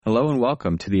Hello and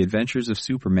welcome to the Adventures of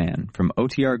Superman from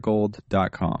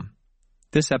OTRGold.com.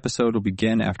 This episode will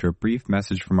begin after a brief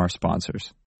message from our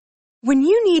sponsors. When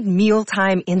you need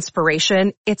mealtime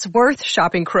inspiration, it's worth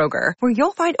shopping Kroger, where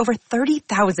you'll find over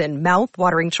 30,000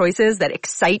 mouth-watering choices that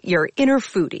excite your inner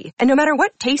foodie. And no matter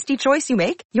what tasty choice you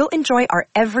make, you'll enjoy our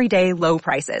everyday low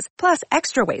prices, plus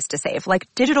extra ways to save, like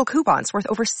digital coupons worth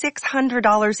over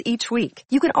 $600 each week.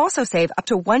 You can also save up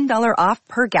to $1 off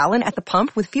per gallon at the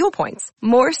pump with fuel points.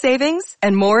 More savings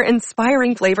and more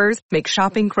inspiring flavors make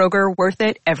shopping Kroger worth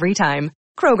it every time.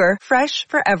 Kroger, fresh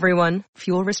for everyone.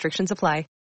 Fuel restrictions apply.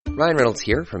 Ryan Reynolds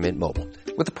here from Mint Mobile.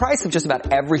 With the price of just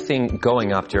about everything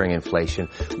going up during inflation,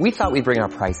 we thought we'd bring our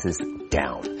prices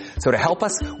down. So to help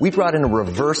us, we brought in a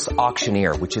reverse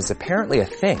auctioneer, which is apparently a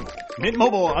thing. Mint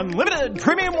Mobile Unlimited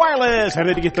Premium Wireless. How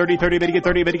to get 30, 30, how to get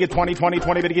 30, how to get 20, 20,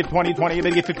 20, how to get 20, 20, how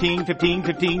to get 15, 15,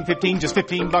 15, 15, just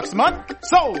 $15 a month?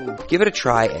 Sold! Give it a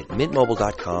try at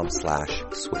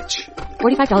mintmobile.com/switch.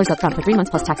 $45 up front for 3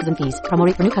 months plus taxes and fees. Promo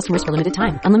rate for new customers for limited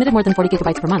time. Unlimited more than 40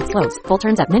 gigabytes per month. Slows full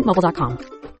terms at mintmobile.com.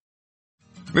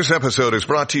 This episode is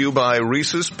brought to you by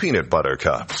Reese's Peanut Butter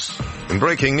Cups. In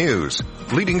breaking news,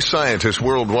 leading scientists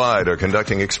worldwide are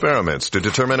conducting experiments to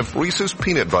determine if Reese's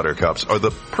Peanut Butter Cups are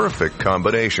the perfect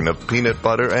combination of peanut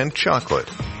butter and chocolate.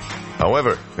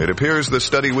 However, it appears the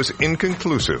study was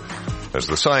inconclusive, as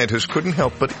the scientists couldn't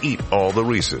help but eat all the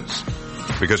Reese's.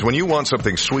 Because when you want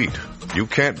something sweet, you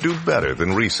can't do better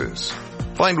than Reese's.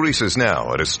 Find Reese's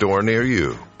now at a store near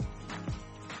you.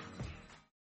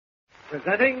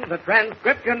 Presenting the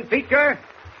transcription feature,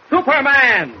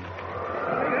 Superman!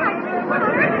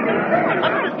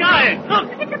 Up in the sky!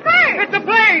 Look! It's a bird! It's a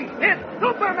plane! It's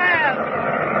Superman!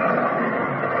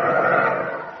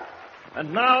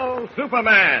 And now,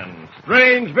 Superman,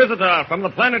 strange visitor from the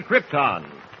planet Krypton,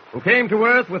 who came to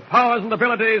Earth with powers and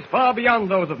abilities far beyond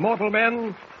those of mortal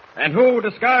men, and who,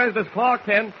 disguised as Clark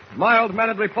Kent,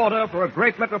 mild-mannered reporter for a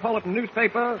great metropolitan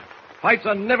newspaper, fights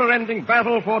a never-ending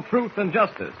battle for truth and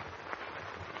justice.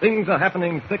 Things are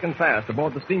happening thick and fast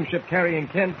aboard the steamship carrying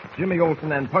Kent, Jimmy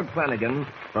Olsen, and Pug Flanagan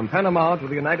from Panama to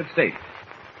the United States.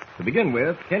 To begin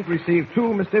with, Kent received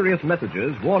 2 mysterious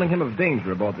messages warning him of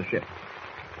danger aboard the ship.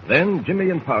 Then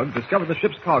Jimmy and Pug discovered the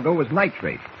ship's cargo was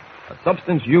nitrate, a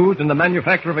substance used in the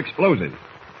manufacture of explosives.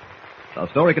 Our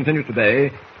story continues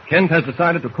today. Kent has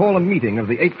decided to call a meeting of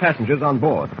the 8 passengers on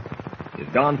board. He's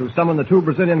gone to summon the 2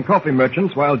 Brazilian coffee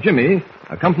merchants, while Jimmy,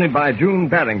 accompanied by June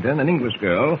Barrington, an English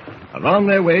girl, are on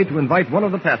their way to invite one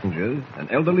of the passengers, an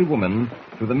elderly woman,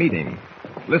 to the meeting.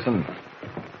 Listen.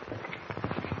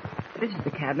 This is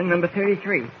the cabin, number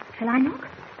 33. Shall I knock?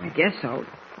 I guess so.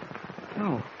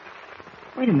 No.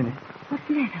 Wait a minute. What's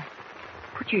the matter?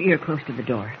 Put your ear close to the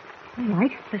door. All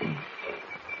right. Listen.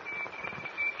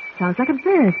 Sounds like a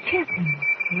bird chirping.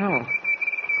 No.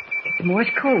 It's Morse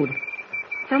code.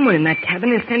 Someone in that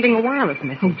cabin is sending a wireless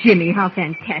message. Oh, Jimmy, how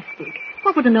fantastic.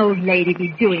 What would an old lady be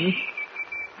doing?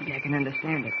 Maybe I can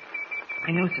understand it.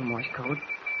 I know some Morse code.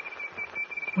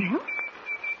 Well?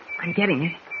 I'm getting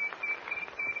it.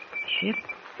 Ship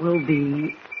will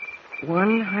be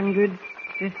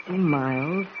 150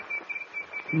 miles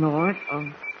north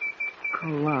of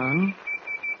Cologne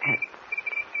at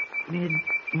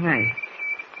midnight.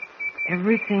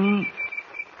 Everything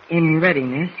in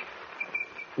readiness.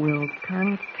 Will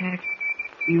contact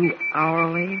you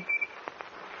hourly.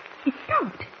 It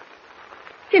stopped.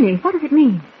 Jimmy, what does it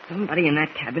mean? Somebody in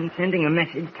that cabin sending a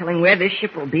message telling where this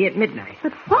ship will be at midnight.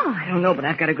 But why? I don't know, but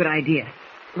I've got a good idea.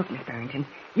 Look, Miss Barrington,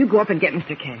 you go up and get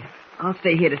Mr. Kent. I'll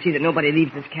stay here to see that nobody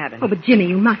leaves this cabin. Oh, but Jimmy,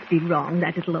 you must be wrong.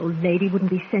 That little old lady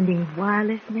wouldn't be sending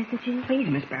wireless messages. Please,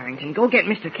 Miss Barrington, go get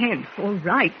Mr. Kent. All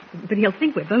right, but he'll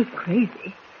think we're both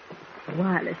crazy.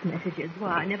 Wireless messages.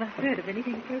 Why, I never heard of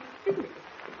anything so silly.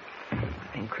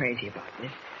 Nothing crazy about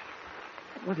this.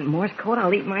 If it wasn't Morse code,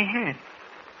 I'll eat my hat.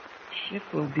 Ship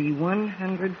will be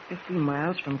 150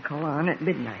 miles from Cologne at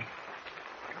midnight.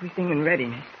 Everything in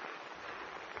readiness.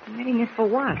 Readiness for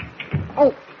what?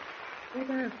 Oh!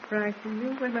 Did I frighten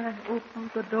you when I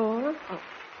opened the door? Oh,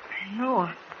 no.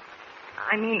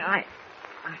 I mean,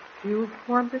 You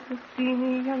wanted to see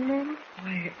me, young man?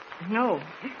 Why, no.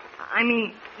 I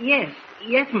mean, yes.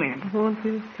 Yes, ma'am. Won't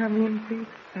you come in, please?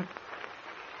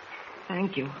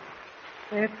 Thank you.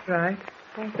 That's right.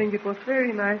 I think it was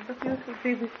very nice of you to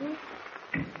be with me.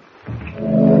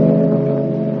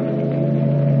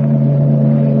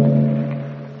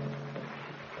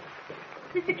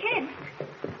 Mr. Kent.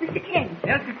 Mr. Kent.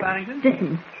 Yes, Miss Barrington?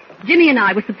 Listen. Jimmy and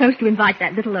I were supposed to invite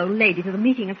that little old lady to the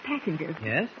meeting of passengers.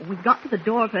 Yes? We got to the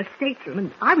door of her stateroom,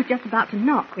 and I was just about to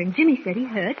knock when Jimmy said he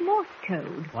heard Morse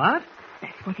code. What?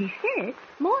 That's what he said.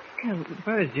 Morse code.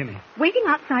 Where is Jimmy? Waiting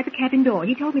outside the cabin door.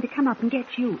 He told me to come up and get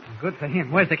you. Good for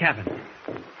him. Where's the cabin?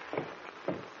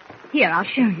 Here, I'll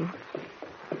show you.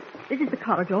 This is the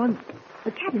corridor, and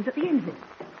the cabin's at the end of it.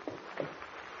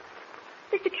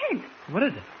 Mr. Kent. What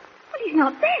is it? Well, he's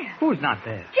not there. Who's not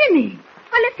there? Jimmy.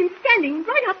 I left him standing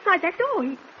right outside that door.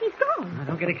 He's gone. Now,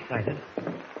 don't get excited.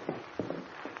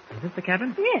 Is this the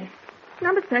cabin? Yes.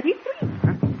 Number 33.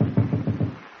 Huh?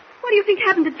 What do you think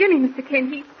happened to Jimmy, Mr.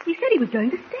 Kent? He said he was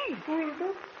going to stay.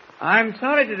 I'm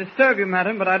sorry to disturb you,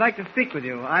 madam, but I'd like to speak with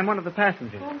you. I'm one of the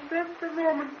passengers. Oh, just a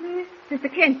moment, please.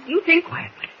 Mr. Kent, you think...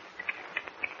 Quiet.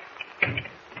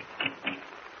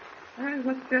 I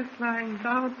was just lying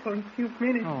down for a few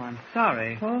minutes. Oh, I'm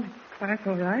sorry. Oh, quite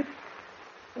all right.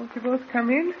 Won't you both come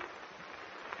in?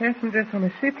 Passengers on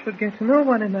a ship should get to know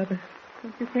one another.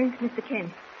 Don't you think? Mr.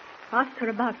 Kent, ask her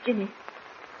about Jimmy.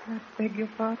 I beg your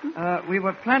pardon? We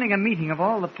were planning a meeting of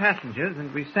all the passengers,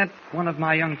 and we sent one of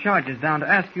my young charges down to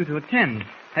ask you to attend.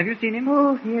 Have you seen him?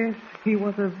 Oh, yes. He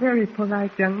was a very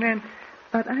polite young man.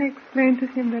 But I explained to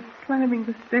him that climbing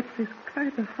the steps is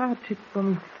quite a hardship for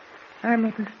me. I'm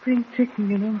not a spring chicken,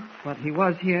 you know. But he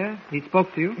was here? He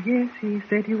spoke to you? Yes, he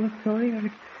said he was sorry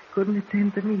I couldn't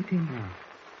attend the meeting. Oh.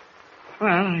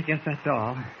 Well, I guess that's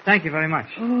all. Thank you very much.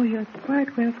 Oh, you're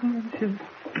quite welcome, I'm sure.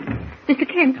 Mr.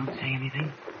 Kent. Don't say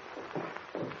anything.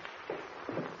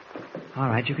 All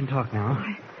right, you can talk now.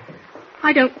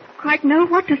 I don't quite know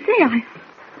what to say.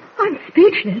 I'm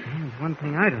speechless. Well, there's one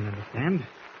thing I don't understand.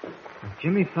 If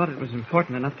Jimmy thought it was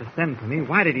important enough to send for me,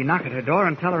 why did he knock at her door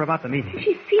and tell her about the meeting?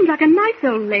 She seemed like a nice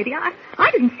old lady.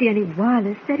 I didn't see any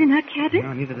wireless set in her cabin.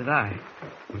 No, neither did I.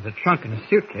 It was a trunk and a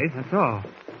suitcase, that's all.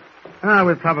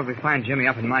 We'll probably find Jimmy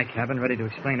up in my cabin, ready to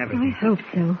explain everything. I hope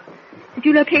so. Did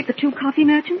you locate the two coffee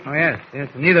merchants? Oh, yes.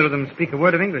 Neither of them speak a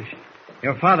word of English.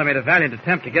 Your father made a valiant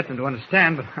attempt to get them to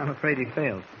understand, but I'm afraid he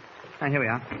failed. Here we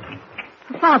are.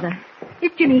 Father,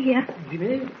 is Jimmy here?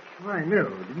 Jimmy? Why, no.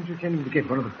 Didn't you tell him to get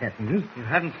one of the passengers? You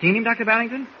haven't seen him, Dr.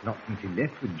 Barrington? Not since he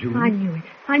left with June. I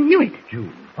knew it.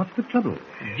 June? What's the trouble?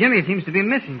 Jimmy seems to be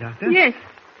missing, Doctor. Yes.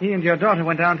 He and your daughter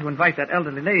went down to invite that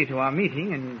elderly lady to our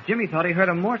meeting, and Jimmy thought he heard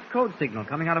a Morse code signal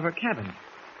coming out of her cabin.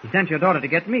 He sent your daughter to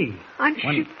get me.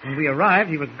 When we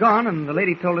arrived, he was gone, and the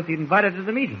lady told us he'd invited us to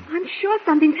the meeting. I'm sure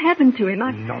something's happened to him.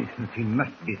 Nonsense. He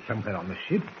must be somewhere on the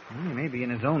ship. Well, he may be in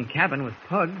his own cabin with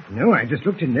Pug. No, I just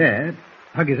looked in there.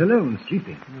 Pug is alone,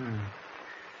 sleeping.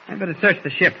 I'd better search the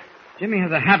ship. Jimmy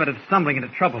has a habit of stumbling into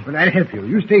trouble. Well, I'll help you.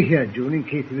 You stay here, June, in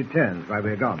case he returns while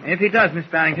we're gone. If he does, Miss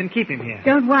Barrington, keep him here.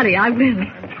 Don't worry, I will.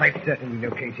 I'm quite certain we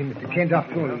locate him, Mr. Kent.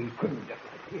 After all, he couldn't just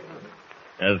appear.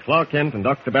 As Clark Kent and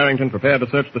Dr. Barrington prepare to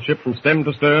search the ship from stem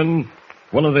to stern,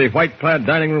 one of the white-clad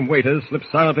dining room waiters slips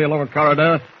silently along a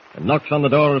corridor and knocks on the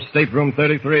door of stateroom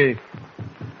 33.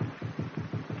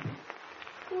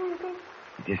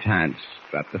 It is Hans.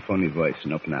 Drop the phony voice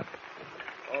and open up.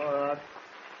 All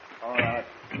right.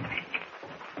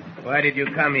 Why did you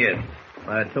come here?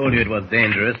 I told you it was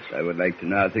dangerous. I would like to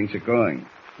know how things are going.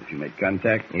 Did you make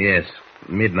contact? Yes.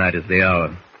 Midnight is the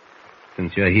hour.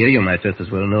 Since you're here, you might just as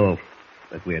well know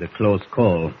that we had a close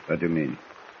call. What do you mean?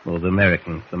 Those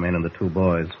Americans, the men and the two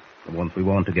boys, the ones we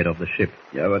want to get off the ship.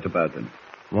 Yeah, what about them?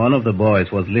 One of the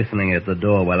boys was listening at the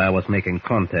door while I was making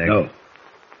contact. No.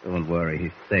 Don't worry,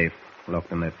 he's safe.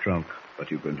 Locked in that trunk.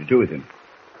 What are you going to do with him?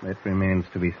 That remains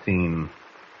to be seen.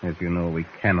 As you know, we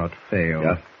cannot fail.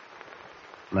 Yeah.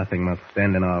 Nothing must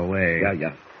stand in our way.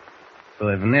 Yeah. So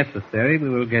if necessary, we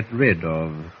will get rid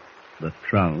of the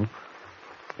trunk.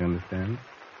 You understand?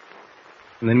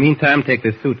 In the meantime, take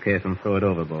this suitcase and throw it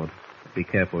overboard. Be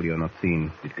careful you're not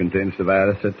seen. It contains the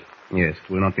virus set? Yes,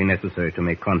 it will not be necessary to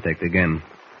make contact again.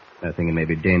 I think it may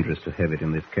be dangerous to have it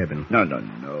in this cabin. No.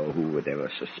 Who would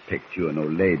ever suspect you an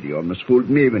old lady? You almost fooled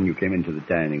me when you came into the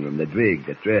dining room. That wig,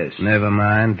 that dress. Never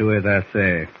mind. Do as I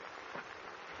say.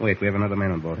 Wait, we have another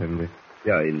man on board, haven't we?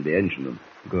 Yeah, in the engine room.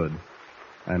 Good.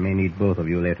 I may need both of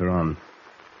you later on.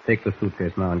 Take the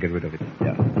suitcase now and get rid of it.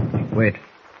 Yeah. Wait.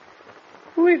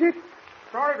 Who is it?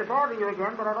 Sorry to bother you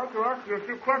again, but I'd like to ask you a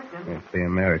few questions. It's the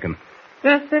American.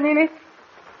 Just a minute.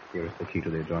 Here is the key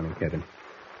to the adjoining cabin.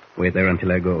 Wait there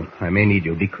until I go. I may need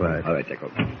you. Be quiet. All right,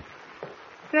 Jacob.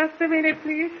 Just a minute,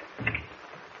 please.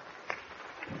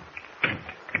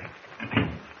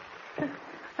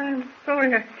 I'm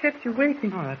sorry I kept you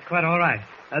waiting. Oh, that's quite all right.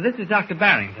 This is Dr.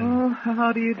 Barrington. Oh,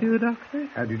 how do you do, Doctor?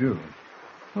 How do you do?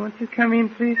 Won't you come in,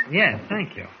 please? Yes,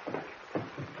 thank you.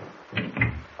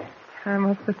 I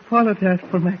must apologize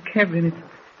for my cabin. It's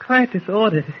quite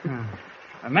disordered.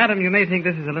 Madam, you may think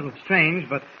this is a little strange,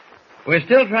 but we're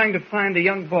still trying to find a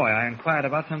young boy I inquired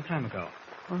about some time ago.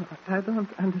 Oh, I don't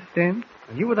understand.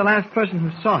 You were the last person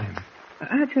who saw him.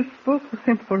 I just spoke with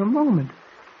him for a moment.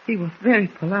 He was very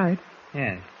polite.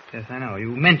 Yes, I know.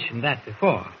 You mentioned that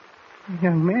before.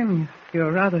 Young man,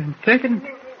 you're rather impertinent.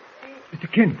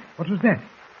 Mr. Kent, what was that?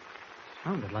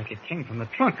 Sounded like it came from the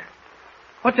trunk.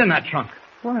 What's in that trunk?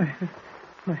 Why,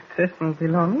 my personal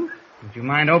belongings. Would you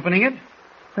mind opening it?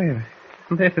 Well,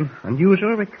 isn't that an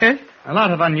unusual request? A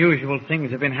lot of unusual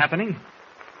things have been happening.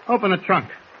 Open the trunk.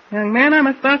 Young man, I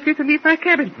must ask you to leave my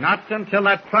cabin. Not until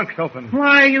that trunk's open.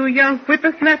 Why, you young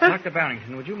whippersnapper? Dr.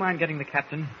 Barrington, would you mind getting the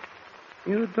captain?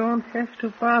 You don't have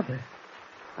to bother.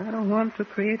 I don't want to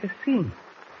create a scene.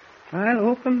 I'll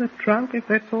open the trunk if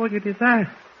that's all you desire.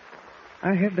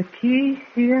 I have the key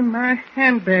here in my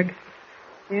handbag.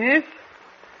 Yes?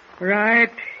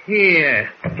 Right here.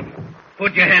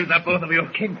 Put your hands up, both of you.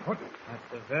 Kent, what?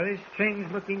 That's a very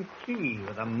strange-looking key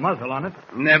with a muzzle on it.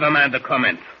 Never mind the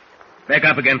comments. Back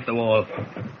up against the wall.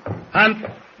 Hunt.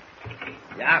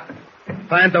 Yeah.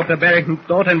 Find Dr. Barrington's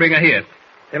daughter and bring her here.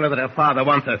 Tell her that her father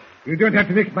wants her. You don't have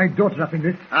to mix my daughter up in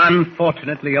this.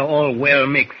 Unfortunately, you're all well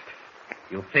mixed.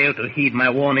 You failed to heed my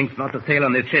warnings not to sail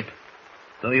on this ship.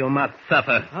 So you must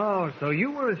suffer. Oh, so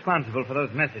you were responsible for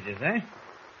those messages, eh?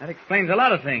 That explains a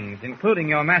lot of things, including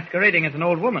your masquerading as an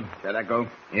old woman. Shall I go?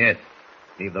 Yes.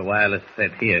 Leave the wireless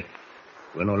set here. It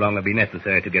will no longer be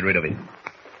necessary to get rid of it.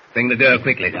 Bring the girl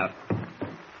quickly. Now.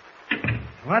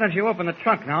 Why don't you open the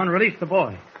trunk now and release the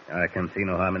boy? I can see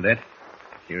no harm in that.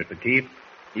 Here's the key.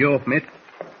 You open it.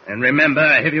 And remember,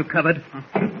 I have you covered.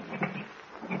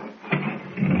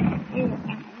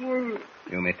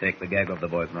 You may take the gag off the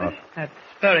boy's mouth. That's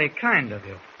very kind of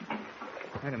you.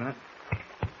 Wait a minute.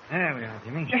 There we are,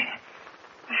 Jimmy.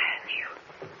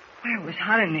 Well, it was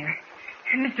hot in there.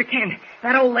 And Mr. Kent,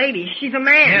 that old lady, she's a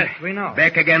man. Yes, we know.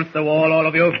 Back against the wall, all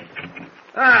of you.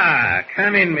 Ah,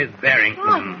 come in, Miss Barrington.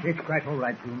 Oh. It's quite all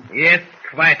right, Jim. Yes,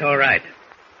 quite all right.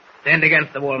 Stand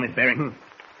against the wall, Miss Barrington.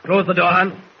 Close the door,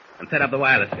 Hunt, and set up the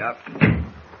wireless. Yep.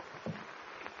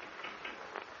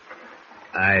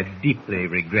 I deeply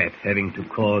regret having to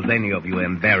cause any of you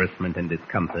embarrassment and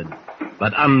discomfort,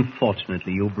 but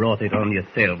unfortunately you brought it on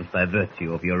yourselves by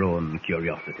virtue of your own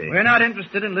curiosity. We're not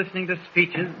interested in listening to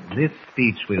speeches. This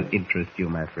speech will interest you,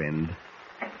 my friend.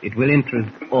 It will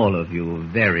interest all of you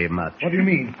very much. What do you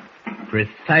mean?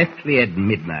 Precisely at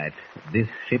midnight, this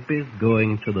ship is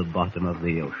going to the bottom of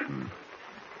the ocean.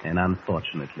 And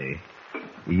unfortunately,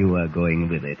 you are going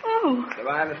with it. Oh. The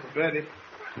wireless is ready.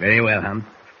 Very well, Hunt.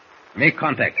 Make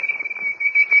contact.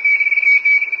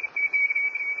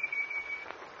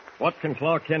 What can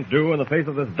Clark Kent do in the face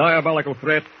of this diabolical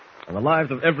threat and the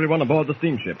lives of everyone aboard the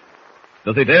steamship?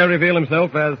 Does he dare reveal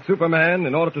himself as Superman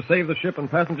in order to save the ship and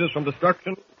passengers from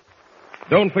destruction?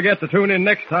 Don't forget to tune in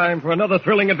next time for another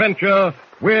thrilling adventure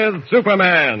with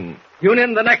Superman. Tune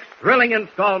in the next thrilling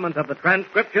installment of the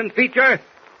transcription feature,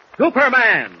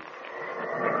 Superman.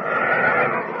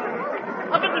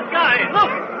 Up in the sky,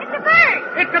 look! It's a bird!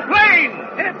 It's a plane!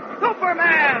 It's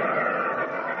Superman!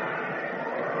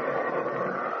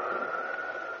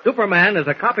 Superman is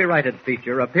a copyrighted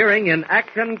feature appearing in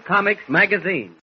Action Comics magazine.